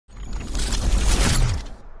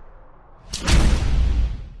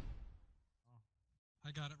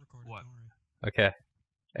got it recorded. What? Don't worry. Okay.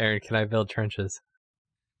 Aaron, can I build trenches?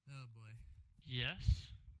 Oh boy.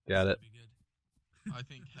 Yes. Got it. Be good. I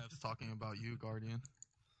think Hef's talking about you, Guardian.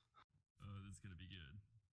 Oh, this is gonna be good.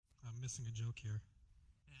 I'm missing a joke here.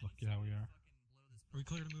 Fuck yeah, we are. Are we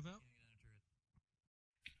clear to move out?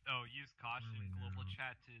 Oh, use caution. Global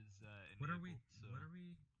chat is What are we? enabled, so- What are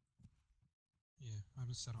we? Yeah, I'm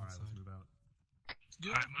just set on Alright, let's side. move out.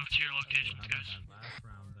 Good. Alright, move to your locations, How guys. about that last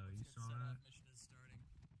round though? You saw that? Mission is starting.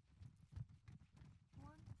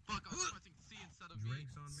 Fuck, I was pressing C instead of V.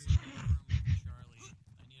 Drake's on me. Charlie,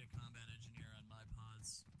 I need a combat engineer on my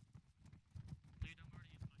pods.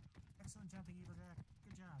 Excellent jumping, Evil Jack.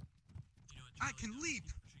 Good job. You know what, I Charlie, can don't leap!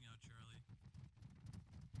 keep pushing out, Charlie.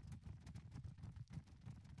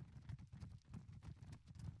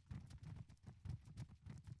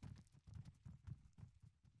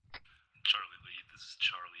 Charlie lead, this is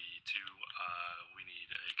Charlie 2. We need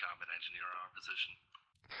a combat engineer on our position.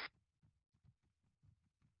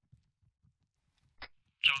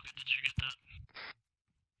 Joker, did you get that?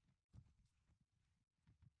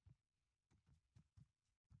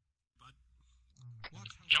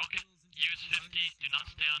 Watch how Joker, he goes into use the 50. Do not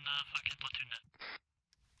stay on fucking platoon net.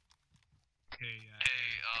 Hey,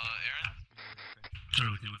 Aaron?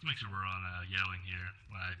 Charlie 2, let's make sure we're on yelling here.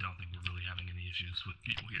 I don't think we're really having any issues with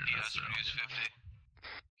people here. Yes, use 50.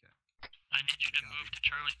 I need you to move to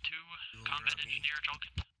Charlie 2, combat engineer,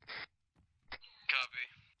 Joker. Copy.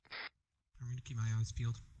 I'm gonna keep my eyes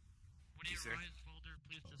peeled. When you rise, Folder,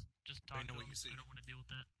 please just talk to him. I don't want to deal with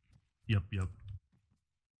that. Yep.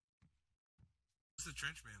 It's the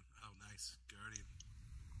trench man. Oh, nice. Guardian.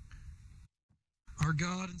 Our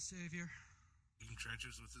God and Savior. Digging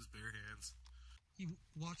trenches with his bare hands.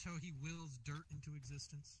 Watch how he wills dirt into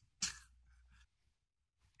existence.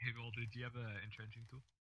 hey, Golder, do you have an entrenching tool?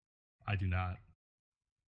 I do not.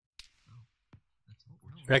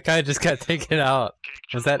 That guy just got taken out.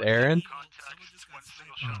 Was that Aaron?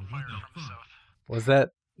 Was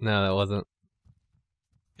that? No, that wasn't.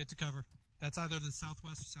 Get to cover. That's either the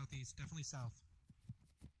southwest or southeast. Definitely south.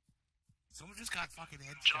 Someone just got fucking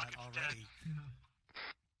headshot already.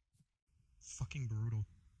 Fucking brutal.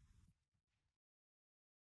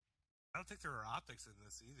 I don't think there were optics in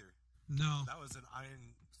this either. No. That was an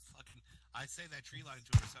iron fucking... I say that tree line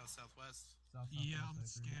to our south-southwest. Yeah, I'm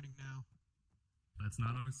scanning now. That's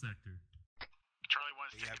not our sector. Charlie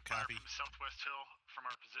 1 is Yeah, taking fire copy. from the southwest hill from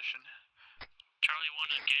our position. Charlie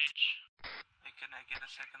 1, engage. Hey, can I get a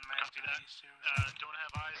second man? Copy that. Don't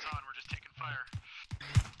have eyes on, we're just taking fire.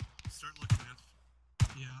 Start looking, man.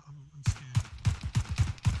 Yeah, I'm scanning.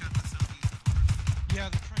 Got the southeast corner.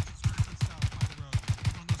 Yeah, the trench is directly south by the road.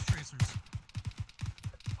 On those tracers.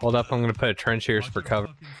 Hold up, I'm gonna put a trench here Watch for our cover.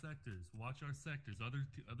 fucking sectors. Watch our sectors. Other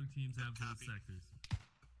teams have those Copy. sectors.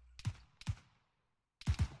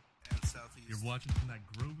 And southeast. You're watching from that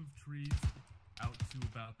grove of trees out to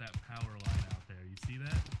about that power line out there. You see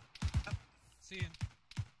that? Seeing.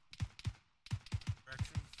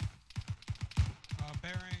 Direction.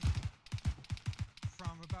 Bearing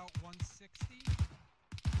from about 160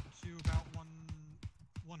 to about 100.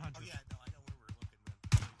 Oh yeah, no, I know where we're looking,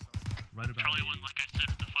 man. Right about Charlie 1, like I said,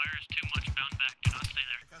 if the fire is too much, bound back. Do not stay I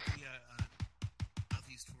there. got the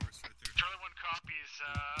southeast forest right there. Charlie 1 copies,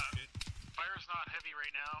 Shit. fire's not heavy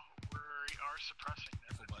right now. We are suppressing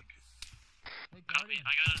them. Careful, bud. Copy.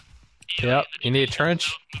 I got it. Yep, you need a trench?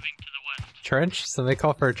 South, moving to the west. Trench? Somebody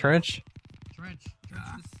call for a trench? Trench.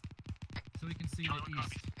 So we can see Charlie, the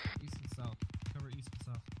copy. east and south. Cover east and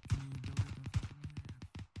south.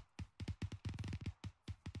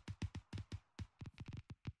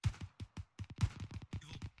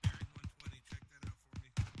 Evil bearing 120, check that out for me.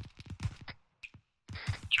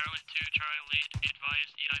 Charlie 2, Charlie lead. Be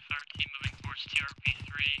advised, EI fire team moving towards TRP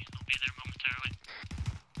 3. I'll be there momentarily.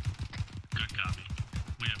 Good copy.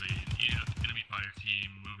 We have a enemy fire team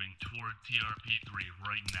moving toward TRP-3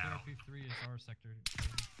 right now. TRP3 is our sector.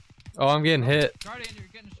 Oh, I'm getting hit. Guardian, you're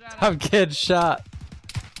getting shot at. I'm getting shot.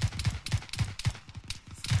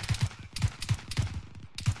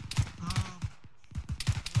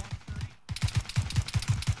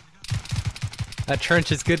 That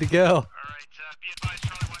trench is good to go. Alright, be advised,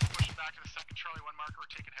 Charlie 1 pushing back to the second Charlie 1 marker.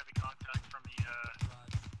 We're taking heavy contact from the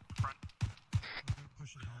front.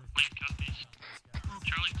 Pushing hard. Lead copies.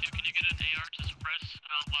 Charlie 2, can you get an AR to suppress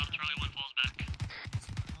while Charlie 1 falls back?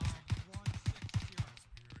 160.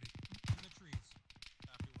 In the trees.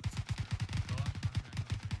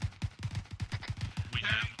 We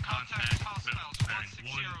have contact bearing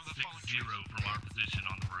 160 from our position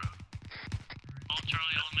on the road. All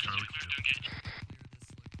Charlie elements are clear to engage.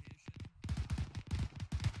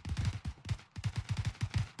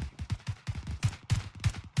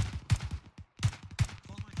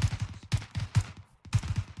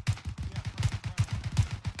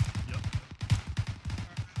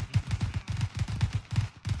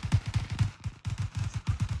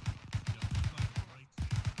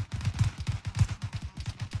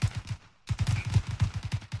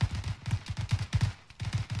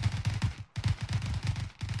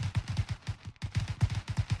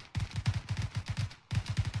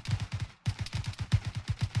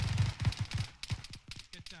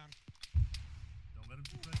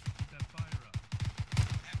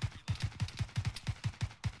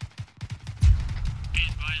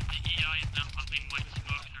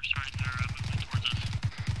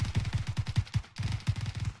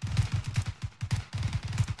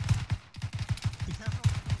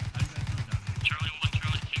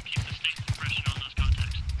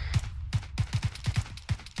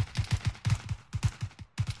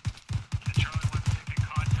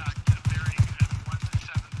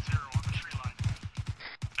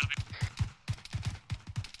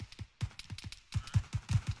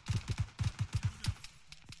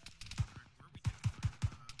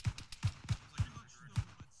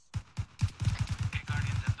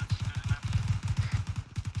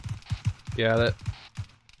 Got it.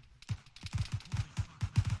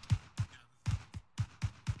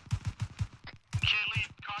 Lead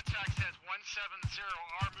contact says 170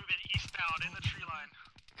 are moving eastbound in the tree line.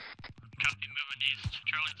 Copy, moving east.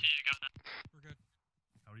 Charlie 2, you got that. We're good.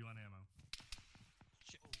 How are you on ammo?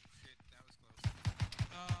 Shit. Oh shit, that was close.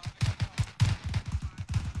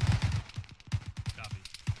 Copy.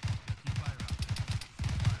 Keep fire out there.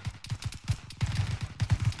 Keep fire.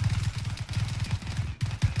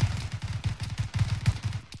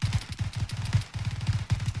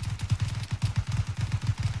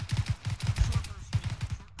 Short burst,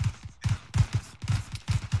 short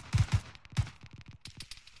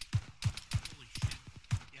Holy shit.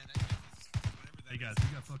 Yeah, that whatever that Hey guys, is. we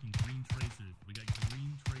got fucking green tracers. We got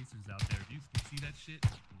green tracers out there. If you can see that shit,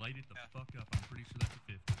 light it the fuck up. I'm pretty sure that's a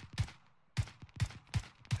 50.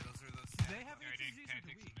 Yeah, those are those. Do they have Yeah, HCZs can I or do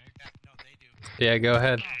take we? some mix? Yeah, no, they do. Yeah, go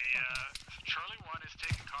ahead. Charlie 1 is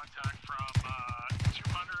taking contact from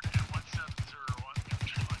 200 and 1701 in the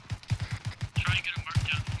tree line. Try and get it marked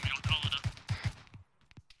down for me, I'll call it up.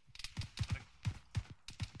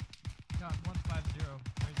 Got 150.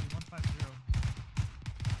 Crazy 150.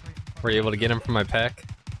 Were you able to get him from my pack?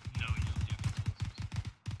 No, you don't have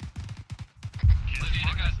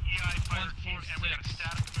One guys, EI fire team, and we got a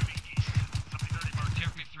static moving east. Something already marked.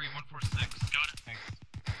 Carefree 3, 146. Got it. Thanks.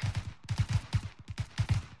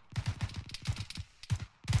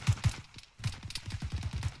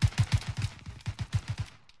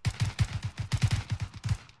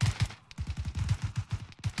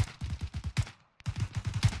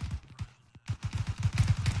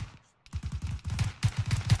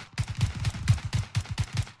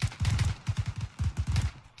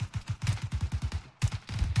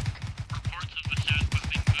 Reports of the status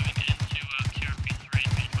weapon moving into TRP3,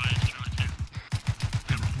 be advised, Charlie 2.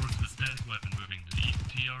 Got reports of a static weapon moving to the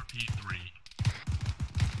TRP3.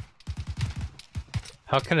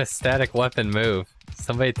 How can a static weapon move?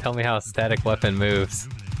 Somebody tell me how a static weapon moves.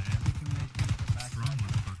 Moving it, man. Strong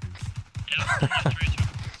motherfuckers. Yeah, that's right.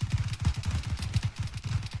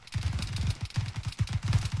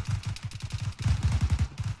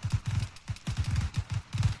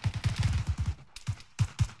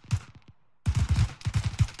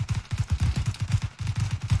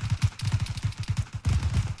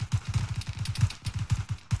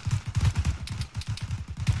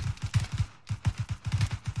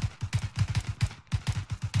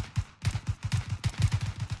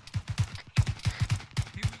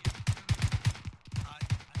 Hey,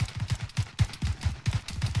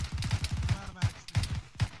 I'm out of action.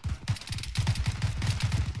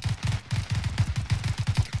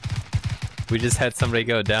 We just had somebody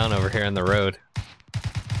go down over here on the road.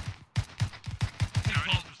 Take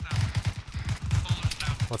boulders down. Boulders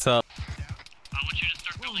down. What's up? I want you to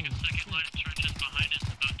start building a second line of churches behind us,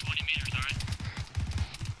 about 20 meters, alright?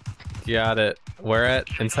 Got it. Where at?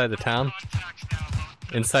 Inside the town? Contacts now,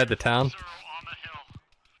 about Inside the town? 0 on the hill.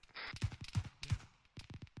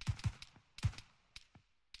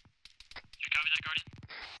 You copy that, Guardian?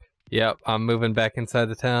 Yep, I'm moving back inside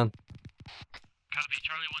the town. Copy,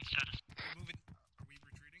 Charlie 1 status. We're moving. Are we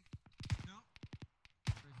retreating? No.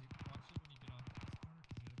 Crazy. Watch it when you get off this corner,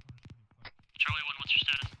 because the other corner's pretty quick. Charlie 1, what's your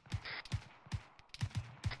status?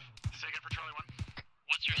 Say again for Charlie 1.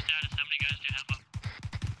 What's your status? How many guys do you have up?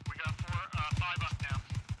 We got 5 up now.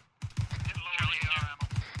 Getting low on the AR ammo.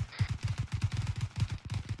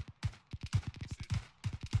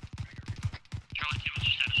 Charlie 2, what's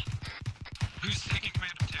your status? Who's taking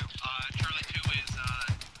command of 2? Charlie 2 is,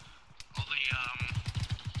 only,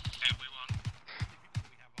 we won.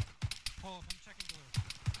 Hold up, I'm checking blue.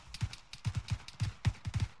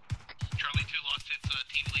 Charlie 2 lost its,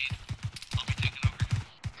 team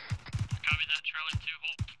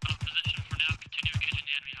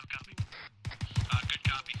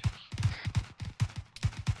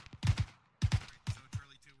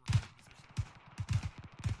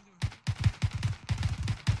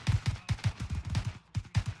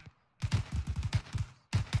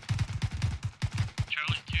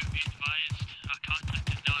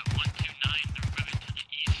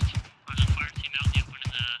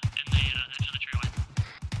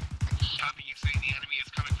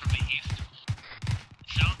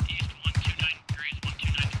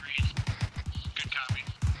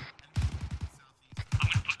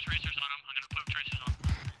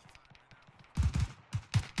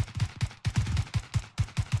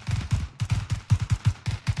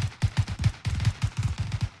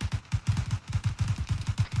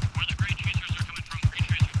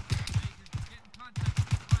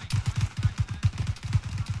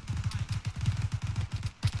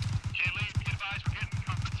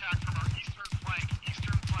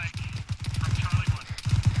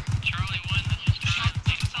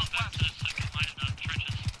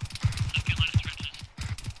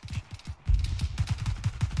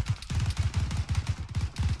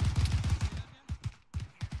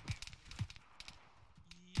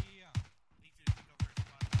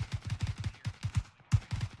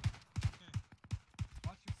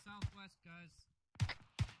guys.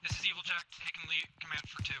 This is Evil Jack taking lead command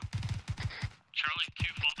for 2. Charlie 2,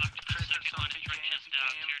 fall back to the second line of trenches down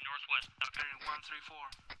to your northwest. Okay,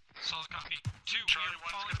 134. Solid copy. 2, we Charlie are 1's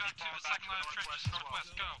falling gonna back be to falling the back second to line the of trenches, northwest as well.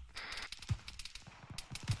 northwest, go.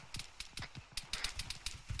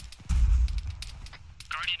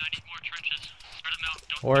 Guardian, I need more trenches. Spread them out.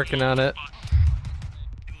 Don't Working on it.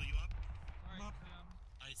 Heal you up? Alright,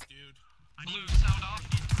 Nice, dude. Blue, sound off.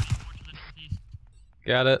 more to the northeast.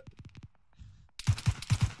 Got it.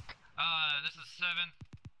 this is 7.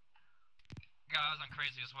 Guys, I'm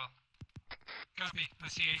crazy as well. Copy. I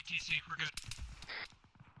see ATC. We're good.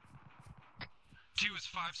 2 is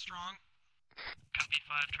 5 strong. Copy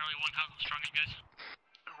 5, Charlie 1, how strong are you guys?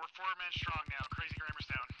 We're 4 men strong now. Crazy Grammer's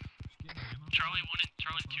down. Charlie 1 and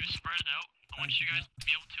Charlie 2, spread it out. I want you guys to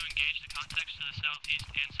be able to engage the contacts to the southeast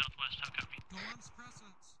and southwest. How copy? Go on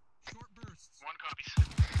suppressants. Short bursts. 1 copies.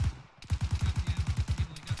 Got the ammo.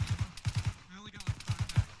 Evil, you got the ammo? I only got like 5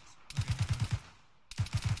 mags.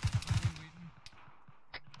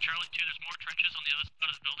 Charlie 2, there's more trenches on the other side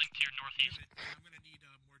of the building to your northeast. I'm gonna need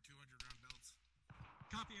more 200 round belts.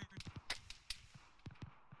 Copy, Aaron.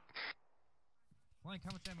 Blank,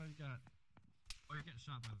 how much ammo you got? Oh, you're getting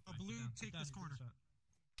shot by the Blue, Sit take down, this you're corner. getting shot.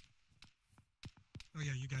 Oh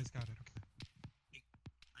yeah, you guys got it. Okay.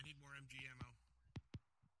 I need more MG ammo.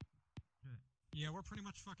 Yeah, we're pretty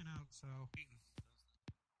much fucking out, so. Eaton.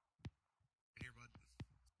 Here, bud.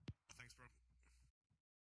 Thanks, bro.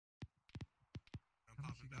 I'm How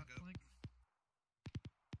much popping you got, back up. Blank?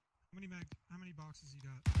 How many boxes you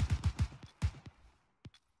got?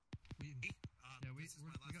 Wheaton. Yeah, we This is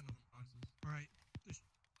my last got one. no boxes. Alright.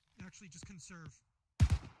 Actually, just conserve.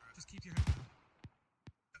 Just keep your head down.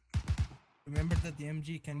 Remember that the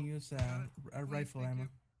MG can use a rifle ammo.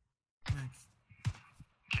 Thanks.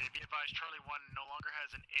 Okay, be advised, Charlie 1 no longer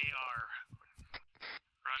has an AR.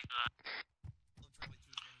 Run to that.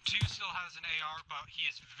 2 still has an AR, but he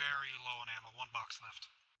is very low on ammo. 1 box left.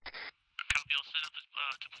 Copy, I'll set up this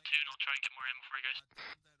to platoon. I'll try and get more ammo for you guys.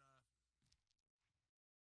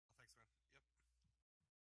 Thanks, man. Yep.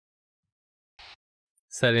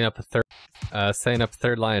 Setting up a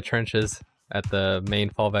third line of trenches at the main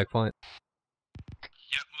fallback point.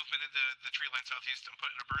 Yep, movement in the tree line southeast. I'm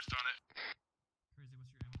putting a burst on it. Crazy,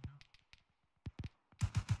 what's your ammo count?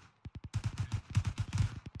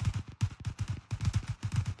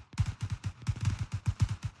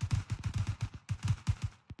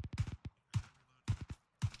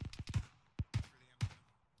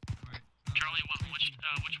 Alright. Charlie 1, which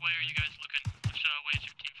way are you guys looking? Which way is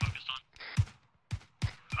your team focused on?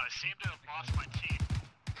 I seem to have lost my team.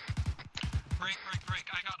 Break.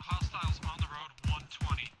 I got hostiles on the road.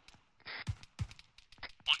 120. 120,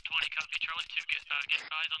 copy. Charlie 2, get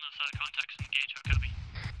eyes on those contacts and engage. How copy?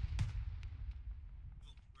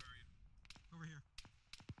 Where are you? Over here.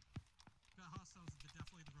 Got hostiles at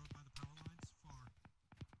definitely the road by the power lines. Far. I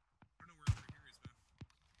don't know where over here is, man.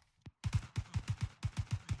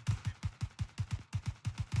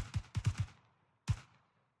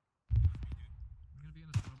 I'm gonna be in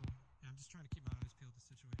this bubble. Yeah, I'm just trying to keep my eyes peeled. The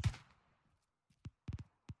situation.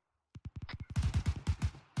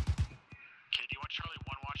 Okay, do you want Charlie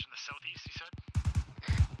 1 watching the southeast, you said?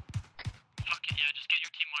 Fuck it, yeah, just get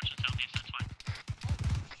your team watching southeast, that's fine.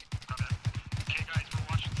 Okay. Okay, guys, we're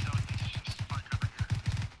watching southeast. Just find cover here.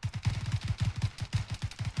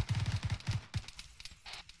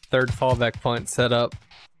 Third fallback point set up.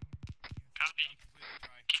 Copy.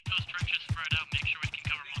 Keep those trenches spread out. Make sure we can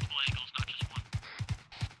cover multiple angles, not just one.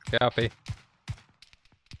 Copy.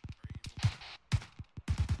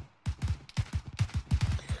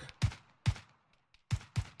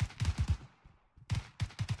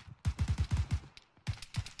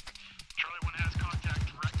 Charlie 1 has contact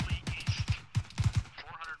directly east.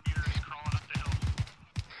 400 meters crawling up the hill.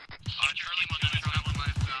 Charlie 1, that is Charlie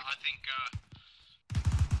 1. I think,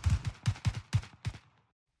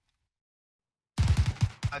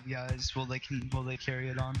 guys, will they carry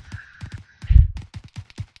it on? I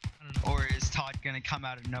don't know. Or is Todd gonna come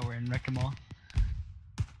out of nowhere and wreck them all?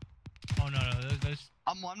 Oh no, those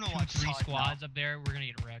I'm gonna two, watch 3 Todd squads up there, we're gonna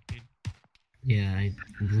get wrecked, dude. Yeah,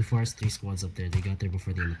 BluFor has 3 squads up there. They got there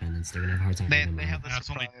before the Independence. They're gonna have a hard time getting them They have out. the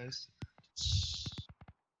surprise.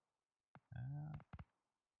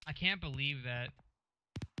 I can't believe that.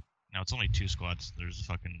 Now it's only 2 squads. There's a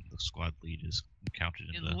fucking the squad lead is counted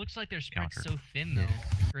in It the looks like they're spread counter. so thin though.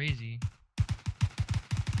 Crazy.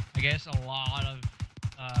 I guess a lot of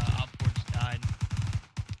OpFors died.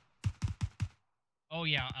 Oh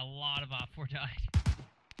yeah, a lot of OpFor died.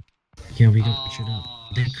 Yeah, we got shut up.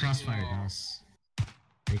 They crossfired us.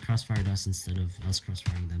 They crossfired us instead of us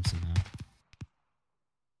crossfiring them somehow.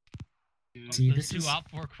 See, Those this two is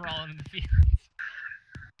OpFor crawling in the field.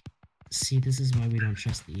 see, this is why we don't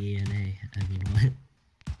trust the ENA. I mean, what?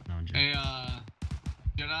 No, I'm joking. Hey,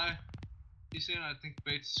 Jedi, you saying I think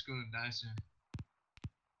Bates is gonna die soon.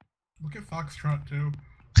 Look at Foxtrot too.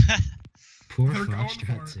 Poor They're going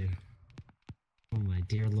Foxtrot for too. Oh my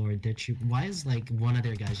dear lord, they're why is like one of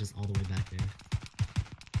their guys just all the way back there?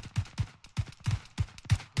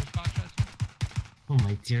 Where's Foxtrot to? Oh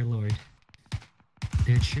my dear lord.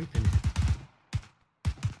 They're trooping it.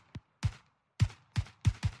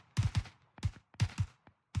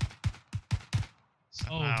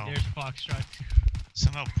 Somehow, Oh, there's Foxtrot too.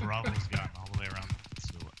 somehow Bravo's gotten all the way around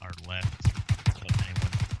to our left. Without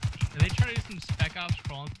anyone. Are they trying to do some spec ops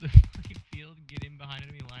crawl into the fucking field and get in behind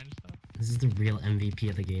enemy line and stuff? This is the real MVP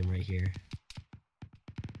of the game right here.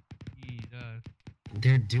 Jesus.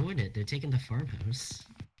 They're doing it. They're taking the farmhouse.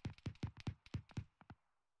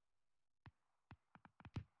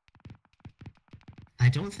 I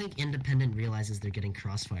don't think Independent realizes they're getting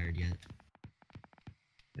crossfired yet.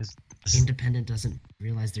 Independent doesn't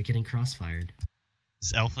realize they're getting crossfired.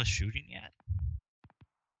 Is Alpha shooting yet?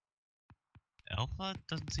 Alpha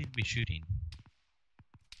doesn't seem to be shooting.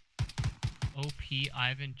 OP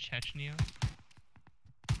Ivan Chechnya?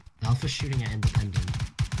 Alpha shooting at Independent.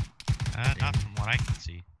 Not from what I can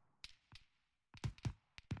see.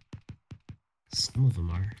 Some of them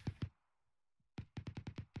are.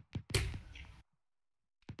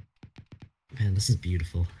 Man, this is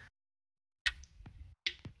beautiful.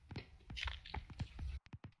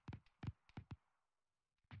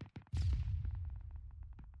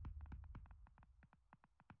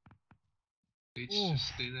 Bates, just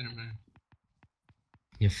stay there, man.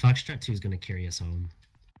 Yeah, Foxtrot 2 is gonna carry us home.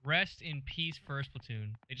 Rest in peace, first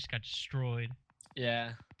platoon. They just got destroyed.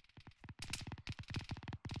 Yeah.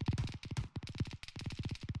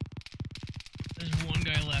 There's one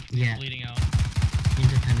guy left Yeah. bleeding out.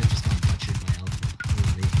 Independent just got butchered by Alpha.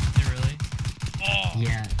 Really. Did they really? Oh!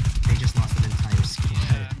 Yeah, they just lost an entire squad.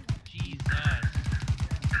 Yeah. Jesus.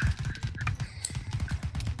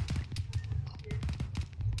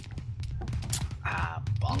 Ah,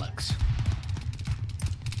 bollocks.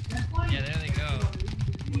 Yeah, there they go.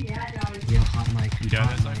 Yeah, hot mic. You got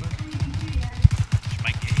hot that, mic.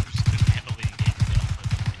 My game just couldn't handle the engagement.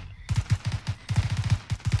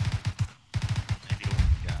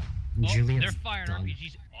 Oh, Juliet's they're firing done.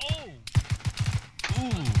 RPGs. Oh! Ooh,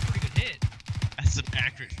 Pretty good hit. that's an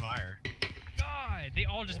accurate fire. God, they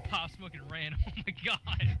all just pop smoke and ran.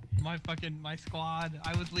 Oh my god. My squad.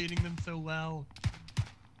 I was leading them so well.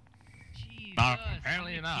 Jesus.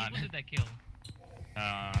 Apparently How many not. people did that kill?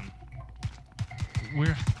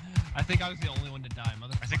 I think I was the only one to die,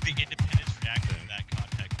 motherfucker. I think the Independence reactor in that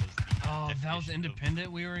context was the Oh, that was definition of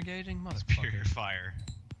Independent we were engaging? pure Motherfucker. fire.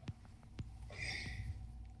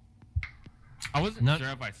 I wasn't None- sure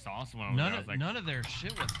if I saw someone over there. I was like, None of their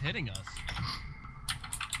shit was hitting us.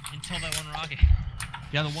 Until that one rocket.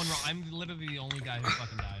 Yeah, the one I'm literally the only guy who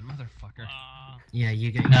fucking died. Motherfucker. Yeah,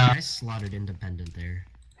 you guys slaughtered Independent there.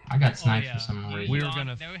 I got sniped yeah. for some reason. We were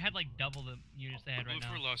gonna. They had like double the units they had right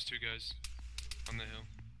now. BluFor lost 2 guys on the hill.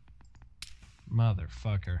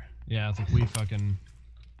 Motherfucker. Yeah, I think we fucking.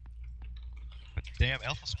 But damn,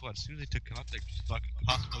 Alpha Squad, as soon as they took contact, just fucking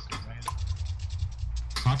pop smoke and ran.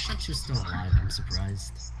 Foxtrot 2's still alive, I'm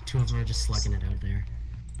surprised. 2 of them are just slugging it out there.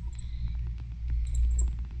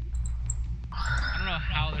 I don't know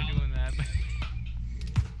how they're doing that, but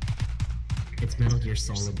It's Metal Gear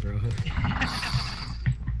Solid, bro.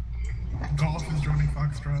 Golf is joining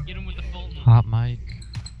Foxtrot. get him with the Fulton. Hot mic.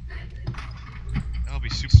 That would be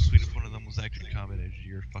super sweet if one of them was actually combat edge.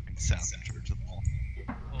 You're fucking south in charge of them all.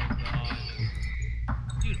 Oh god.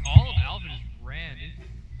 Dude, all of Alpha just ran.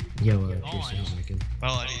 Yo, Oh, Pierce I know. is working.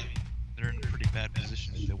 Well, I mean, they're in a pretty bad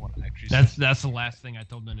position if they want to actually. That's the last thing I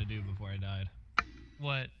told them to do before I died.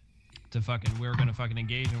 What? We were gonna fucking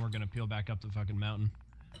engage and we're gonna peel back up the fucking mountain.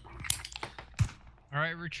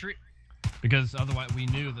 Alright, retreat. Because otherwise we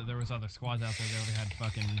knew that there was other squads out there that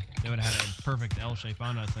they would have had a perfect L shape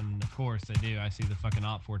on us, and of course they do. I see the fucking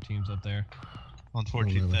OpFor teams up there.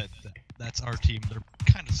 Unfortunately, that's our team. They're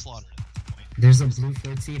kind of slaughtered at this point. There's a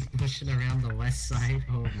BluFor team pushing around the west side.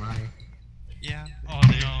 Oh my. Yeah. Oh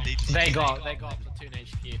no. They got platoon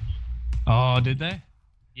HQ. Oh, did they?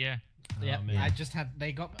 Yeah. Yeah, Oh, man. I just had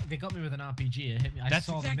they got me with an RPG. It hit me. I That's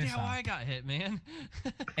saw exactly the missile. how I got hit, man.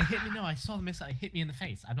 It hit me. No, I saw the missile. It hit me in the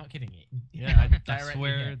face. I'm not kidding. It. Yeah, I Directly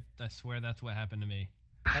swear, hit. I swear that's what happened to me.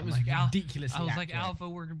 That I'm was like, ridiculously I was like, accurate. Alpha,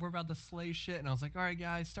 we're about to slay shit, and I was like, all right,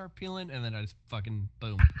 guys, start peeling, and then I just fucking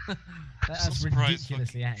boom. That's so surprised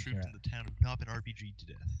ridiculously fucking troops accurate. in the town have not been RPG'd to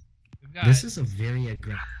death. We've got This is a very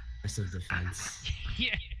aggressive defense.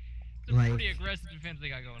 yeah. a Like- pretty aggressive defense they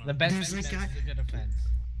got going on. The best There's defense like is a good offense.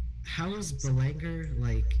 How is Belanger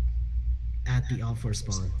like at the OpFor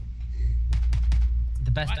spawn?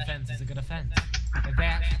 The best defense is a good offense. If they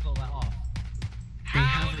actually pull that off. They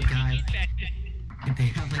have a guy. They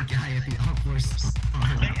have a guy at the OpFor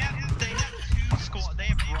spawn. They have two squad. They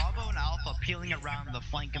have Bravo and Alpha peeling around to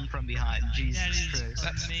flank him from behind. Jesus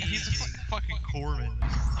Christ. He's a fucking corpsman.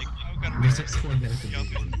 Like, how kind of There's a corpsman at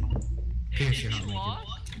the Pierce, you're hot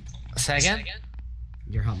micing. Say again?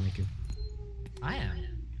 You're hot micing. I am.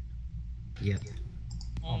 Yep.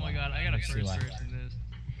 Oh my god, I got a Let's see first why. search in this.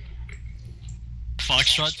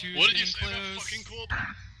 Foxtrot 2 What did you is say getting about close. fucking cool?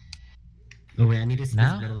 Oh wait, I need to see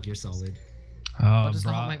Now? this Metal Gear Solid. Oh, What does the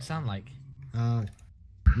bro. hot mic sound like?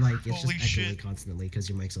 Like it's Holy just echoing shit. constantly because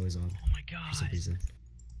your mic's always on Oh my for some god. reason.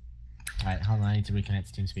 Alright, hold on, I need to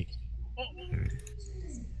reconnect to TeamSpeak. I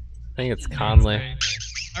think it's Conley. Okay.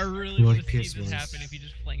 I really Well, want to see Pierce this was. happen if he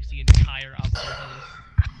just flanks the entire opposite.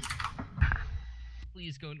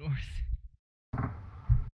 Please go north.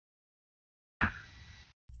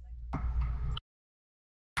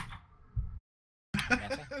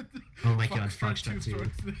 Oh my god, Foxtrot 2.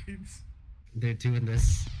 They're doing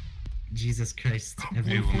this. Jesus Christ. Hey,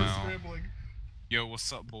 Everyone. Lamau. Yo,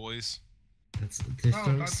 what's up, boys? They're Oh,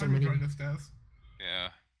 throwing that's so how you many. joined us, Daz. Yeah.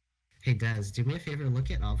 Hey Daz, do me a favor, look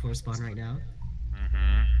at OpFor spawn right now.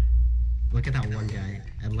 Mm-hmm. Look at that one guy,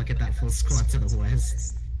 and look at that full squad to the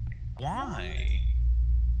west. Why?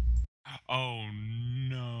 Oh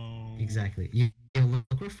no. Exactly. You look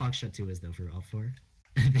where Foxtrot 2 is though for OpFor.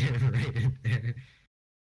 They're right in there.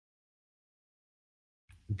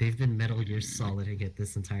 They've been Metal Gear Soliding it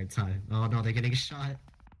this entire time. Oh no, they're getting shot.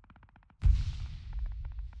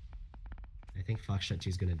 I think Foxtrot 2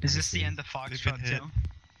 is gonna die. Is this the soon. end of Foxtrot hit. 2?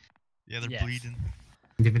 Yeah, they're Yes. bleeding.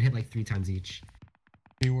 They've been hit like 3 times each.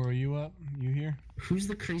 Hey, where are you up? You here? Who's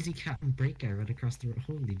the crazy Captain Break guy running across the road?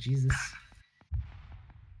 Holy Jesus.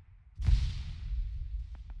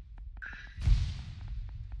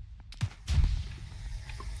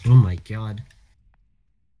 Oh my god.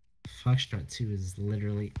 Foxtrot 2 is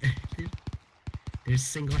literally... they're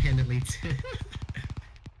single-handedly...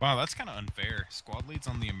 Wow, that's kind of unfair. Squad leads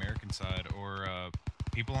on the American side, or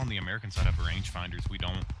people on the American side have rangefinders. We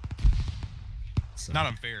don't. So, Not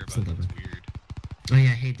unfair, but something. it's weird. Oh yeah,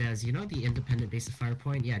 hey Daz, you know the independent base of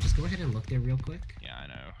Firepoint? Yeah, just go ahead and look there real quick. Yeah, I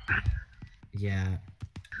know. Yeah.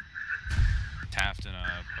 Taft and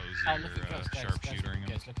Oh, Posey look at are Ghost, Ghost, sharpshootering him.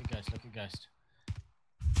 Ghost, look at Ghost, look at Ghost.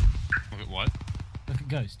 Look at what? Look at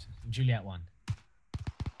Ghost. Juliet 1.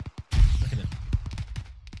 Look at him.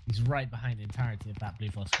 He's right behind the entirety of that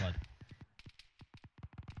BluFor squad.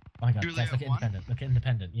 Oh my god, guys, Juliet look at 1? Independent. Look at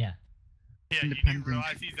Independent, yeah. Yeah, you do Independent.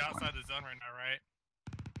 realize he's outside the zone right now, right?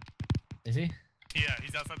 Is he? Yeah,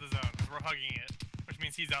 he's outside the zone. 'Cause we're hugging it, which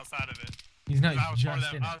means he's outside of it. He's not, 'Cause I was he's part of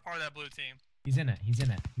just that. in I it. was part of that blue team. He's in it, he's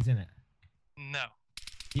in it, he's in it. No.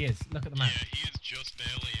 He is, look at the map. Yeah, he is just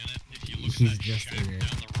barely in it. If you look He's at that just shack in it.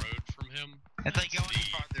 down the road from him, If they go any that's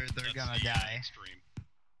farther, they're that's gonna the die. extreme.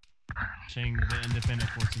 Watching the independent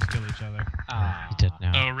forces kill each other. Ah. He's dead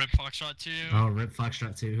now. Oh, rip Foxtrot 2. Oh, rip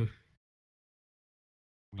Foxtrot 2.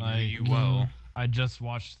 We knew you well. I just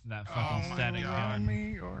watched that fucking static gun.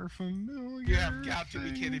 me are familiar. You have got to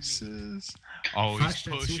be kidding me. Oh, he's Foxtrot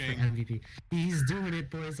 2 for pushing. MVP. He's doing it,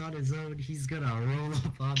 boys, on his own. He's gonna roll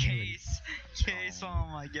up on him. Case, oh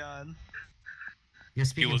my god. Yeah,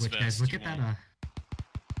 speaking of was which, guys, best, look you at that,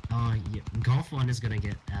 yeah, Golf 1 is gonna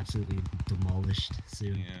get absolutely demolished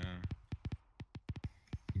soon. Yeah.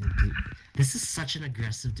 This is such an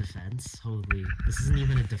aggressive defense. Holy, this isn't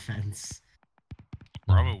even a defense.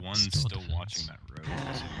 Bravo 1's still watching that road.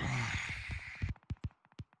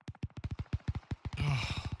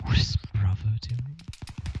 What is Bravo doing?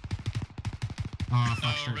 Oh,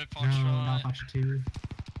 Foxtrot. No, not Foxtrot 2.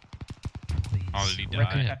 Please. Oh, did he Look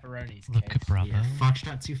die? at pepperonis. Look at Bravo. Yeah,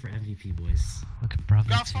 Foxtrot 2 for MVP, boys. Look at Bravo.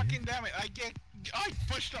 God 2. fucking damn it! I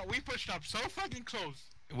pushed up. We pushed up so fucking close.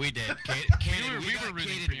 We did. We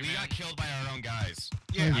got killed by our own guys.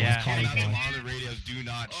 Yeah. Yeah. I was calling out them on the radios, do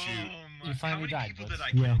not shoot. You finally died, bud.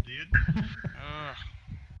 Yeah.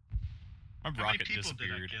 My rocket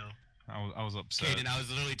disappeared. I was upset. Caden, I was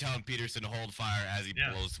literally telling Peterson to hold fire as he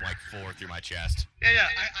blows like 4 through my chest. Yeah.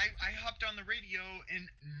 I hopped on the radio and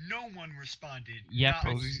no one responded. Yep. Not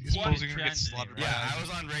one friend. Yeah, I was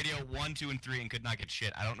on radio 1, 2, and 3 and could not get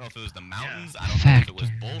shit. I don't know if it was the mountains. Yeah. I don't know if it was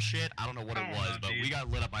bullshit. I don't know what it was, but we got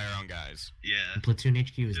lit up by our own guys. Yeah. Platoon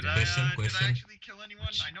HQ is Did dead. I actually kill anyone?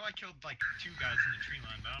 I know I killed like 2 guys in the tree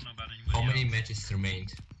line, but I don't know about anybody How many else. matches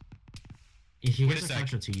remained? If you Wait get a the sec.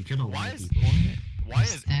 Foxtrot 2, you killed a lot of people. Why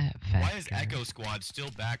is Echo Squad still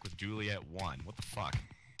back with Juliet 1? What the fuck?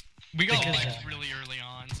 We got Because, lights really early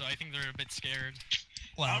on, so I think they're a bit scared.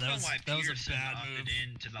 Wow, that was a bad move.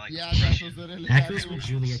 Yeah, that was a really That bad goes move. with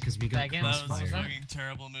Juliet because we got That was a crossfire. fucking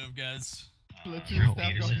terrible move, guys. Platoon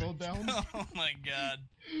staff got mowed down. Oh my god.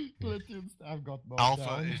 Platoon staff got mowed Alpha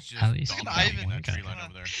down. is just At least dominating that tree line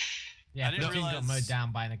over there. Yeah, I didn't Platoon got realize- mowed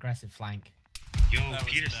down by an aggressive flank. Yo, That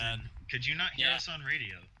was Peterson, bad. could you not hear us on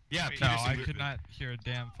radio? Yeah, Wait, Peterson, no, I we- could not hear a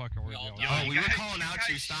damn fucking word. Yo, Oh, you we were guys- calling you out guys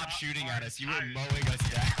to you. Stop shot shooting our at us. You were tires. mowing us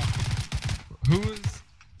down. Who was?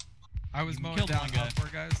 I was You mowing killed down one guy.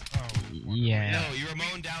 OpFor guys. Oh. Yeah. No, you were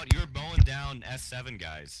mowing down. You were mowing down S7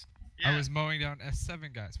 guys. I was mowing down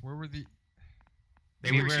S7 guys. Where were the?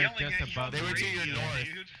 They We were were yelling just at you above. on They the were to your radio, north.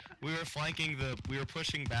 dude. We were flanking the. We were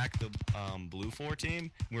pushing back the BluFor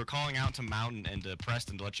team. We were calling out to Mountain and to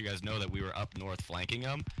Preston to let you guys know that we were up north flanking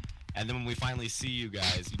them. And then when we finally see you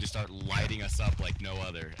guys, you just start lighting us up like no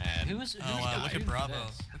other. And Look at Bravo.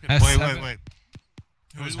 Look S7? Wait.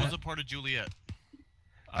 Who was that? a part of Juliet?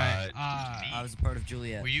 I was a part of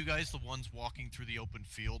Juliet. Were you guys the ones walking through the open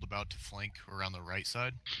field about to flank around the right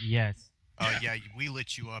side? Yes. Yeah, we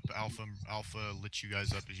lit you up. Alpha lit you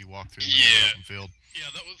guys up as you walked through the open field. Yeah,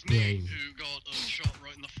 that was me who got shot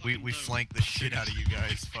right in the fucking We dome. flanked the shit out of you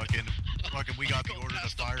guys. Fucking, we got the order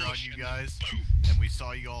to fire on you guys, and we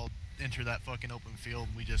saw you all enter that fucking open field.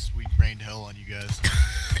 And we rained hell on you guys.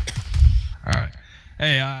 All right.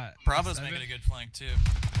 Hey, Bravo's S7? making a good flank too.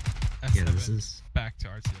 S7, Yeah, this is. back to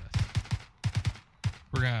RTS.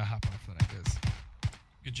 We're gonna hop off then, I guess.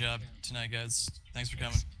 Good job tonight, guys. Thanks for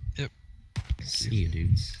coming. Yep. See you,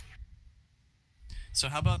 dudes. So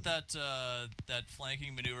how about that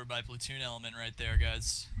flanking maneuver by platoon element right there,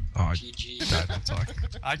 guys? Oh, GG. don't talk.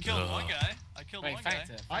 I killed one guy. I killed Wait, one guy.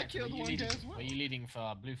 I killed one guy as well. Were you leading for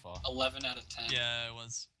BluFor? 11 out of 10. Yeah, it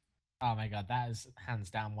was. Oh my god, that is hands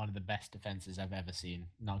down one of the best defenses I've ever seen.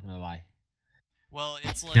 Not gonna lie. Well,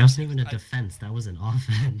 it's like That wasn't even a defense. That was an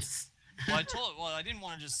offense. I didn't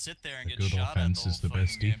want to just sit there and get Good shot offense at is the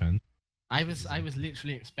best defense. I was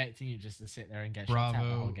literally expecting you just to sit there and get shot at the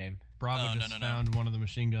whole game. Bravo just found one of the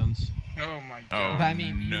machine guns. Oh my But I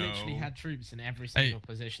mean, you literally had troops in every single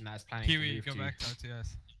position that was planning Kiwi, to move go to. back to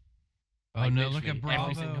RTS. Like, Oh no, look at literally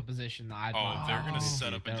every Bravo. single position that I'd Oh, want they're to gonna move set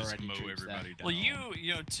to, up there and are just already mow troops there. everybody down.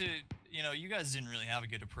 Well, you guys didn't really have a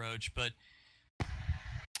good approach, but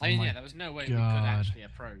I mean, Oh yeah, my there was no way we could God. actually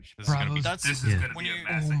approach. This is gonna be. That's This is gonna when be you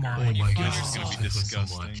a massacre. Oh my God. This is gonna be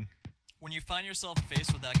disgusting. when you find yourself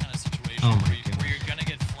faced with that kind of situation Oh my where you're gonna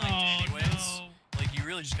get flanked anyways, like you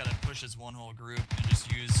really just gotta push as one whole group and just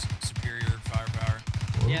use superior firepower.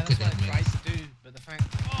 Yeah, that's what I tried to do, but the fact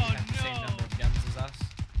that you have the same number of guns as us.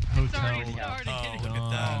 Hotel. Oh, look at that.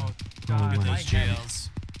 God. Look at my those head. jails.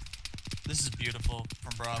 This is beautiful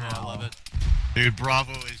from Bravo. I love it. Dude,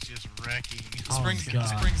 Bravo is just wrecking. This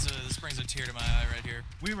brings a tear to my eye right here.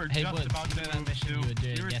 We were Hey, just Woods, about to remember that move mission too. you were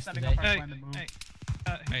doing We were setting yesterday? up our plan to move. Hey.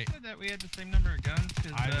 Who said that we had the same number of guns?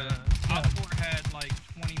 Because Ivan. OpFor had like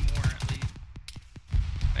 20 more at least.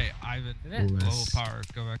 Hey, Ivan. Did it? Level Less. power.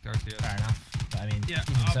 Go back to RTS. Fair enough. But I mean, Yeah,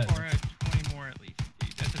 even so, OpFor had 20 more at least.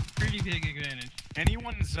 Dude, that's a pretty big advantage.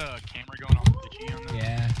 Anyone's camera going off glitchy on that?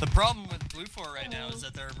 yeah. The problem with BluFor right now is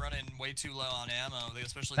that they're running way too low on ammo,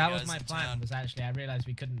 especially That the was guys my in plan. town. Was actually I realized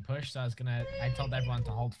we couldn't push, so I told everyone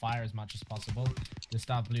to hold fire as much as possible to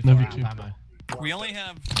start BluFor Number out of two. ammo. We only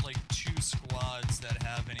have like 2 squads that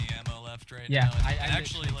have any ammo left right Yeah, now. and I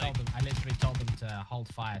actually literally told them to hold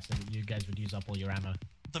fire so that you guys would use up all your ammo.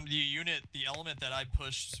 the element that I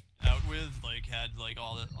pushed out with had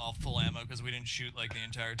all full ammo because we didn't shoot like the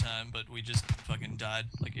entire time, but we just fucking died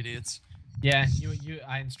like idiots. Yeah,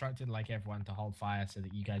 I instructed like everyone to hold fire so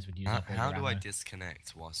that you guys would use up all How your do ammo. I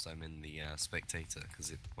disconnect whilst I'm in the spectator?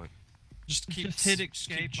 Because it won't. Just hit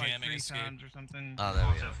escape like jamming 3 escape. times or something. Oh, there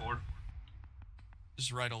we go.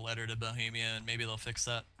 Just write a letter to Bohemia and maybe they'll fix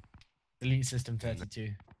that. Delete system 32.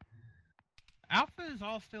 Alpha is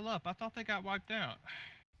all still up. I thought they got wiped out.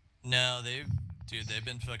 No, they've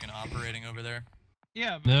been fucking operating over there.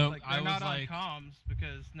 Yeah, but No, like, I they're was not like- on comms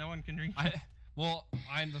because no one can reach. Well,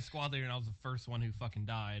 I'm the squad leader and I was the first one who fucking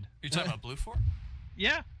died. You're talking about BluFor?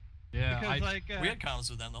 Yeah. Yeah, Because like we had comms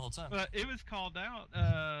with them the whole time. But it was called out.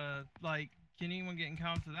 Like, can anyone get in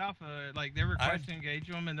comms with Alpha? Like, they were requesting to engage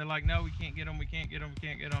them, and they're like, no, we can't get them. We can't get them. We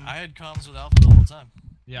can't get them. I had comms with Alpha the whole time.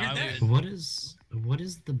 Yeah, You're dead. What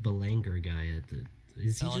is the Belanger guy at the?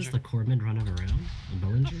 Is he Bellinger? just the corpsman running around? A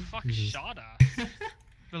Bellinger? Fuck He's just- shot us.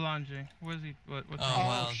 Belanger. What is he? What's Oh, wrong?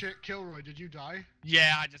 wow. Shit, Kilroy, did you die?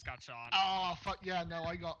 Yeah, I just got shot. Oh, fuck, yeah, no,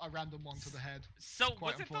 I got a random one to the head. So, Quite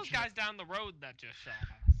was it those unfortunate. guys down the road that just shot us?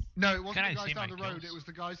 No, it wasn't Can I the guys see down my the road, kills? it was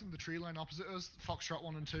the guys in the tree line opposite us, Foxtrot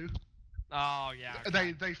 1 and 2. Oh yeah.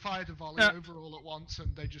 They fired a volley over all at once,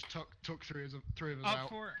 and they just took three of us out.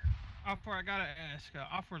 OpFor, I gotta ask.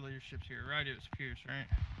 OpFor leadership's here, right? It was Pierce,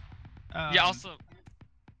 right? Yeah. Also,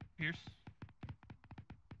 Pierce.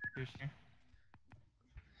 Pierce here.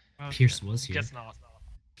 Pierce was here. guess not.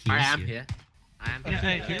 He I is am here. I am here.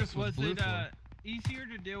 Hey, was it easier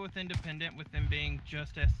to deal with Independent with them being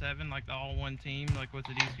just S7, like the all one team? Like, was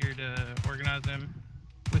it easier to organize them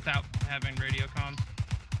without having radio comms?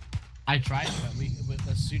 I tried, but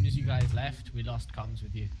as soon as you guys left, we lost comms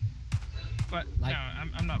with you. But Like- no,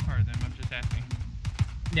 I'm not part of them. I'm just asking.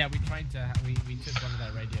 Yeah, we tried to. We took one of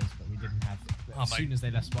their radios, but we didn't have. As soon as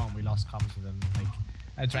they left spawn, we lost comms with them. Like,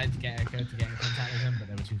 I tried to get Echo to get in contact with them, but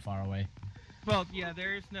they were too far away. Well, yeah,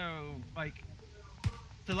 there is no like.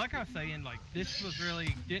 So like I was saying, like this was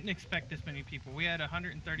really didn't expect this many people. We had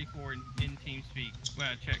 134 in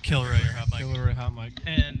TeamSpeak. Check. Killer Ray or Hot Mic. Killer Ray, Hot Mic.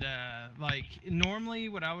 And like normally,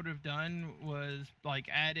 what I would have done was like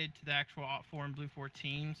added to the actual OpFor and BluFor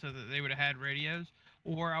team so that they would have had radios,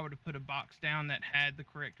 or I would have put a box down that had the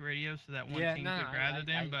correct radios so that one team could gather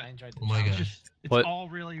them. But Oh my gosh. it's all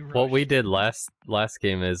really rushed. What we did last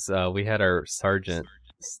game is we had our sergeant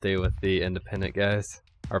stay with the independent guys,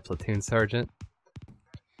 our platoon sergeant.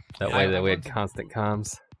 That way that we had constant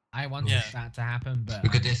comms. I wanted that to happen, but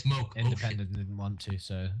Look at this smoke. Independent didn't want to,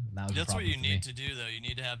 so that was. That's what you need to do, though. You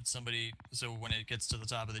need to have somebody so when it gets to the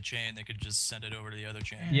top of the chain, they could just send it over to the other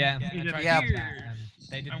chain. Yeah,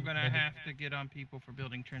 I'm gonna have to get on people for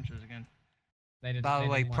building trenches again. By the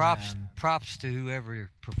way, props to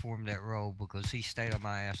whoever performed that role because he stayed on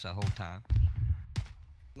my ass the whole time.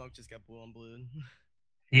 Smoke just got blue on blue.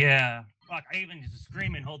 Yeah. Fuck, I even just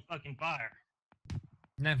screaming, hold fucking fire.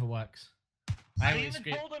 Never works. I even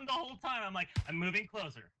told him the whole time, I'm like, I'm moving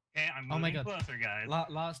closer. Okay, I'm moving closer, guys.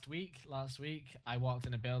 Last week, I walked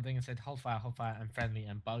in a building and said, hold fire, I'm friendly,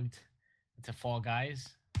 and bugged to 4 guys,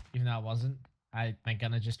 even though I wasn't. My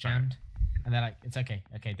gunner just jammed. And they're like, it's okay,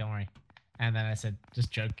 don't worry. And then I said,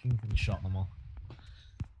 just joking, and shot them all.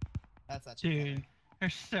 That's actually Dude,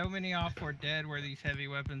 there's so many OpFor dead where these heavy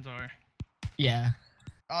weapons are. Yeah.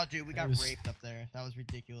 Oh, dude, we got raped up there. That was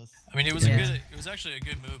ridiculous. I mean, it was actually a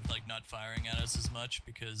good move, like not firing at us as much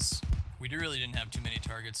because we really didn't have too many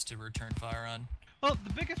targets to return fire on. Well,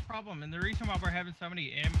 the biggest problem and the reason why we're having so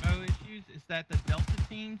many ammo issues is that the Delta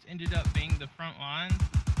teams ended up being the front lines,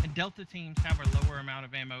 and Delta teams have a lower amount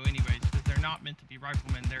of ammo anyways because they're not meant to be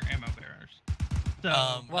riflemen; they're ammo bearers. So,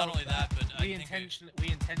 not only that, but we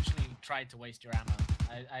intentionally tried to waste your ammo.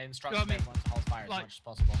 I instructed everyone to hold fire as much as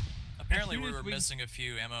possible. Apparently, we were missing a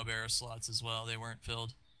few ammo bearer slots as well. They weren't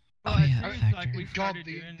filled.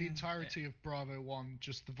 The entirety of Bravo 1,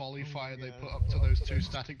 just the volley fire they put up to those 2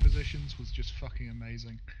 static positions was just fucking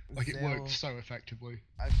amazing. Like, it worked so effectively.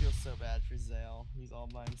 I feel so bad for Zale. He's all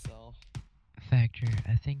by himself. Factor,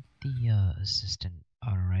 I think the assistant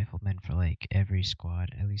auto rifleman for like every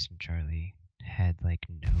squad, at least in Charlie, had like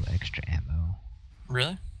no extra ammo.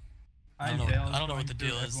 Really? I don't know what the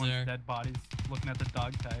deal is there. Dead bodies, looking at the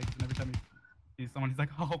dog tags, and every time he sees someone, he's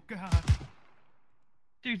like, "Oh God."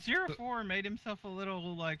 Dude, 04 made himself a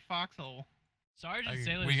little like foxhole. Sergeant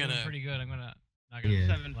Sailor's doing pretty good. I'm gonna not gonna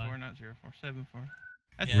 7-4, not 04. 7-4.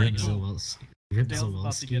 That's Yeah, pretty cool.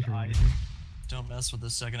 Don't mess with the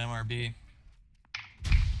second MRB.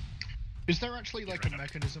 Is there actually like a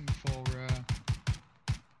mechanism for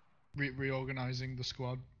reorganizing the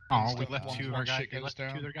squad? Oh, we left 2 of our guys. They left 2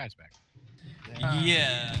 of their guys back.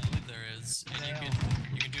 Yeah, I believe there is, and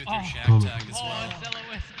you can do it through shack tag as well.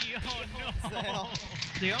 No.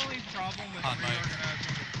 The only problem with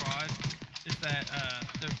reorganizing the squad is that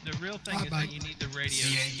the real thing is that you need the radio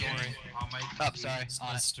story.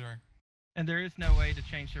 And there is no way to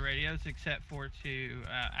change the radios except for to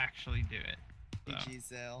actually do it.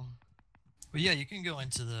 So. But yeah, you can go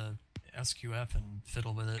into the SQF and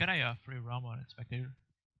fiddle with it. Can I free ROM on it, Spectator?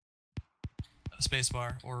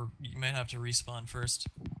 Spacebar, or you might have to respawn first.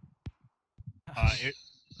 Okay,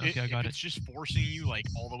 I got if it's just forcing you like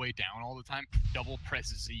all the way down all the time, double press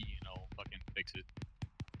Z and I'll fucking fix it.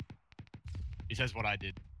 He says what I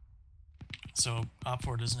did. So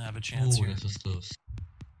OpFor doesn't have a chance here. This was close.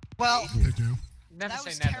 Well, Never that say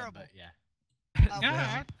was never, terrible. but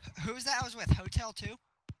yeah. Who was that I was with? Hotel 2?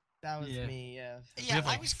 That was me, yeah. Yeah,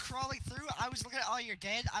 I was crawling through. I was looking at all your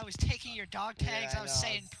dead. I was taking your dog tags. I was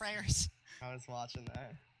saying prayers. I was watching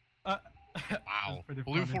that. Wow.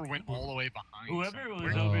 BluFor went all the way behind. Whoever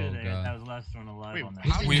was over there, that was the last one alive on that.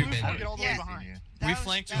 How did BluFor get all the way behind? We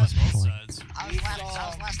flanked you on both sides. I was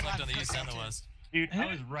last flanked on the east and the west. Dude, I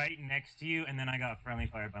was right next to you, and then I got friendly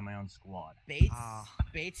fired by my own squad. Bates?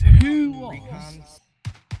 Bates? Who?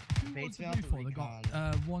 Who was Bates the went out the BluFor that got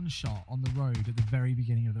recon. one shot on the road at the very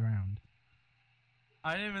beginning of the round?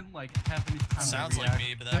 I didn't even like have any time. Sounds like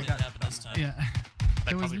me, but that didn't happen this time. Yeah.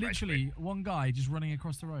 There was literally one guy just running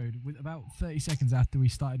across the road with about 30 seconds after we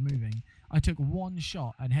started moving. I took one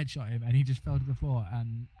shot and headshot him, and he just fell to the floor,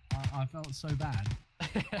 and I felt so bad.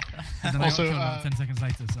 And then Also, I got killed about 10 seconds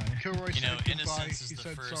later, so... Kilroy You know, said goodbye. innocence is He the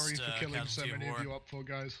said first, sorry for killing so casualty of many war. of you up for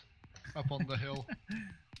guys. Up on the hill.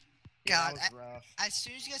 God, that was rough. as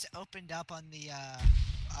soon as you guys opened up on the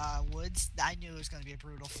woods, I knew it was going to be a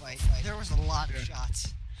brutal fight. There was a lot of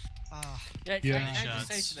shots. Yeah, can I just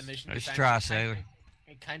say to the mission Nice defense, try, Sailor.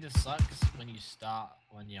 it kind of sucks when you start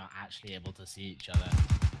when you're actually able to see each other,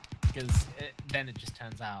 because then it just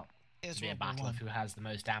turns out to be a battle of who has the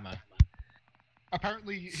most ammo.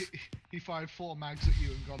 Apparently, he fired 4 mags at you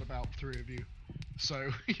and got about 3 of you. So,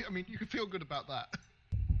 I mean, you can feel good about that.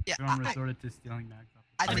 Yeah, Everyone resorted to stealing mags.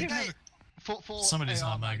 I think for Somebody's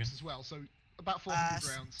AR hot mags magging. as well, so about 400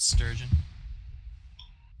 rounds. Sturgeon.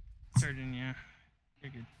 Sturgeon, yeah.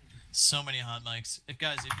 You're good. So many hot mics. If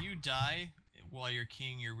you die while you're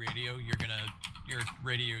keying your radio, you're gonna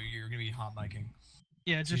be hot micing.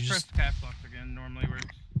 Yeah, So just you press caps lock again. Normally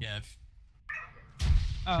works. Yeah.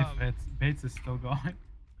 Bates is still going.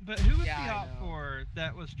 But who was Yeah, the I op know. for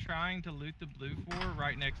that was trying to loot the BluFor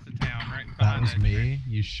right next to town, right That behind was that me.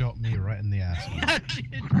 You shot me right in the ass. I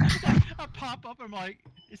did. I pop up. I'm like,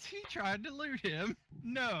 is he trying to loot him?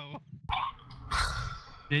 No.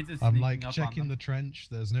 I'm like checking the trench.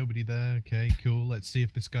 There's nobody there. Okay, cool. Let's see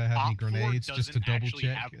if this guy had any OpFor grenades, just to doesn't double actually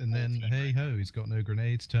check. have And then, hey ho, he's got no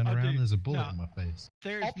grenades. Turn Oh, around. dude, There's a bullet no. in my face.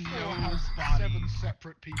 There's OpFor no has bodies. 7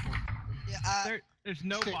 separate people. There's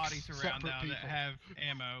no 6 bodies around separate now people. that have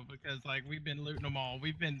ammo because like we've been looting them all.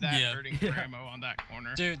 We've been that hurting for ammo on that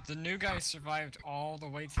corner. Dude, the new guy survived all the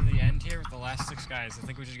way to the end here with the last 6 guys. I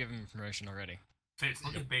think we should give him promotion already. Bates,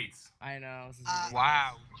 look at Bates. I know. This is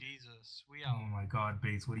Wow, Jesus. Oh my God,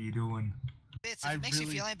 Bates, what are you doing? Bits, if it makes you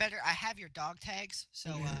feel any better, I have your dog tags,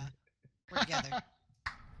 so we're together.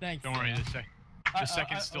 Thanks. Don't worry, Zale. the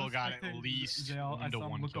second still got at least Zale, I into saw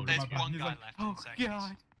him 1 look kill over ratio. my back. He's like, oh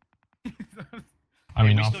God. I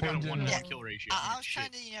mean, we still got a OpFor 1 didn't- kill ratio. I was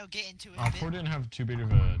trying to, get into it a OpFor bit. didn't have too big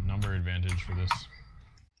of a number advantage for this.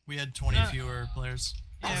 We had 20 fewer players.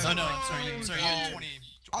 Yeah, Oh no, but- sorry, you had 20.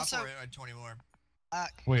 Also- OpFor had 20 more.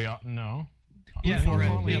 Wait, no. Yeah,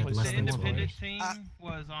 OpFor the had less than independent players. team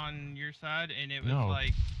was on your side, and it was No.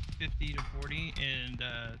 like 50 to 40, and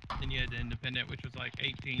then you had the independent, which was like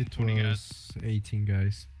 18, It 20 guys. was 18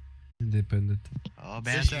 guys. Independent. Oh man,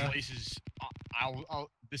 this place is.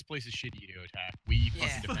 This place is shitty to attack. We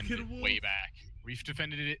fucking defended it way back. We've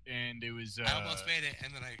defended it, and it was. I almost made it,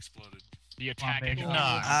 and then I exploded. The attack. Bates.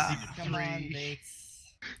 Come on, Bates.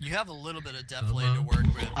 You have a little bit of depth lane to work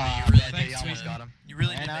with, but you really need to. You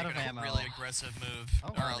really need to make a really aggressive move,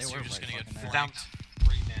 or else you're just gonna get flanked.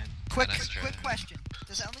 Quick question.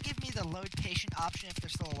 Does it only give me the load patient option if they're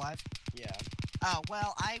still alive? Yeah. Oh,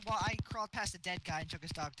 well, I crawled past a dead guy and took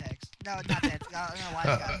his dog tags. No, not dead. An alive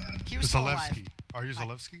guy. He was still alive. Zalewski. Are you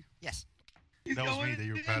Zalewski? Yes. That was me that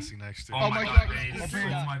you were passing next to. Oh my God, Bates.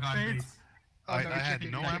 Oh my God, Bates. I had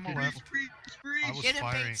no ammo left. I was Get him,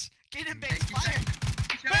 firing. Bates. Get him, Bates. Fire.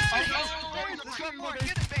 There's one more.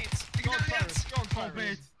 Get him, Bates.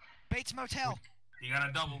 Bates. Bates Motel. You got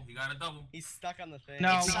a double. He's stuck on the thing.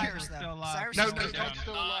 No, It's Cyrus, Tug's though. still alive. Cyrus No, is no, still Tug's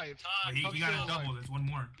still alive. But he got a double. There's one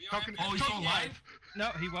more. Oh, he's still alive?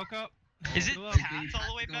 No, he woke up. Is it Still up. Tats all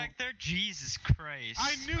the way back there? Jesus Christ.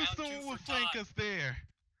 I knew someone would flank us there.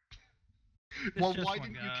 Well, just why one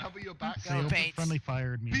didn't you guy. cover your back? Go, Bates. Friendly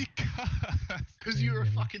fired me. Because you're a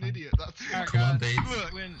fucking idiot. That's Alright, Come on, guys, Bates.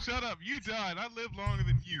 Look, when- shut up. You died. I lived longer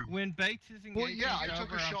than you. When Bates is engaged, Well, yeah, I it's took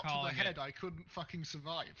over, a I'm shot to the calling head. it. I couldn't fucking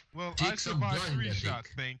survive. Well, Take I some survived blood in 3 there, shots.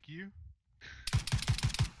 Dick. Thank you.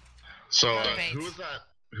 So, Bates.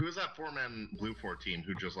 who was that 4-man BluFor team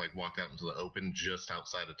who just like walked out into the open just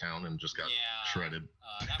outside of town and just got shredded?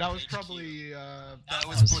 That was probably That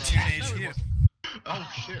was Platoon HQ.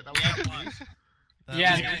 Oh shit, that was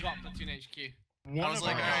Yeah, they got Platoon HQ. I was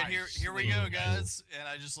like, alright, here we go, guys. And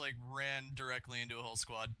I just like ran directly into a whole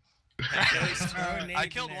squad. I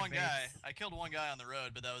killed one guy. I killed one guy on the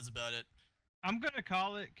road, but that was about it. I'm gonna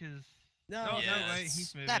call it because. No, no, Yes. wait,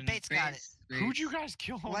 he's moving. That Bates got it. Who'd you guys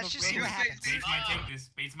kill on Let's the just see road? what happens. Bates might take this.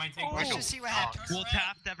 Bates might take Let's this. just see what happens. Will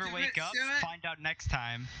Taft ever wake up? Find out next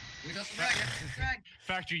time.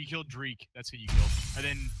 Factory, you killed Dreek. That's who you killed. And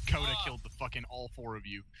then Coda killed the fucking all 4 of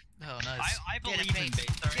you. Oh, nice. I Get him, believe in Bates.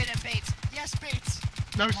 Bates. Get him, Bates. Yes, Bates.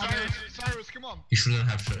 No, Cyrus, come on. You shouldn't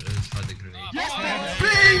have shot the grenade.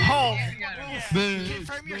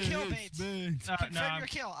 Confirm your kill, Bates. Confirm your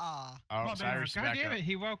kill. Oh, Cyrus, God damn it,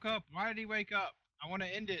 he woke up. Why did he wake up? I want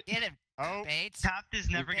to end it. Get him. Oh, Bates. Taft is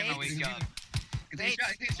never gonna wake up. Bates.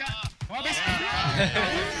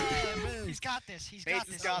 He's got this. He's got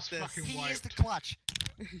this. He is the clutch.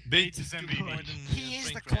 Bates is MVP. He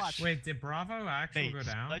is the clutch. Wait, did Bravo actually go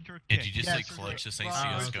down? Did you just like clutch this ain't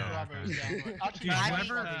CSGO?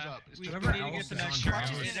 Whoever else is on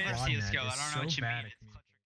Clutch is in CSGO. I don't know what you mean.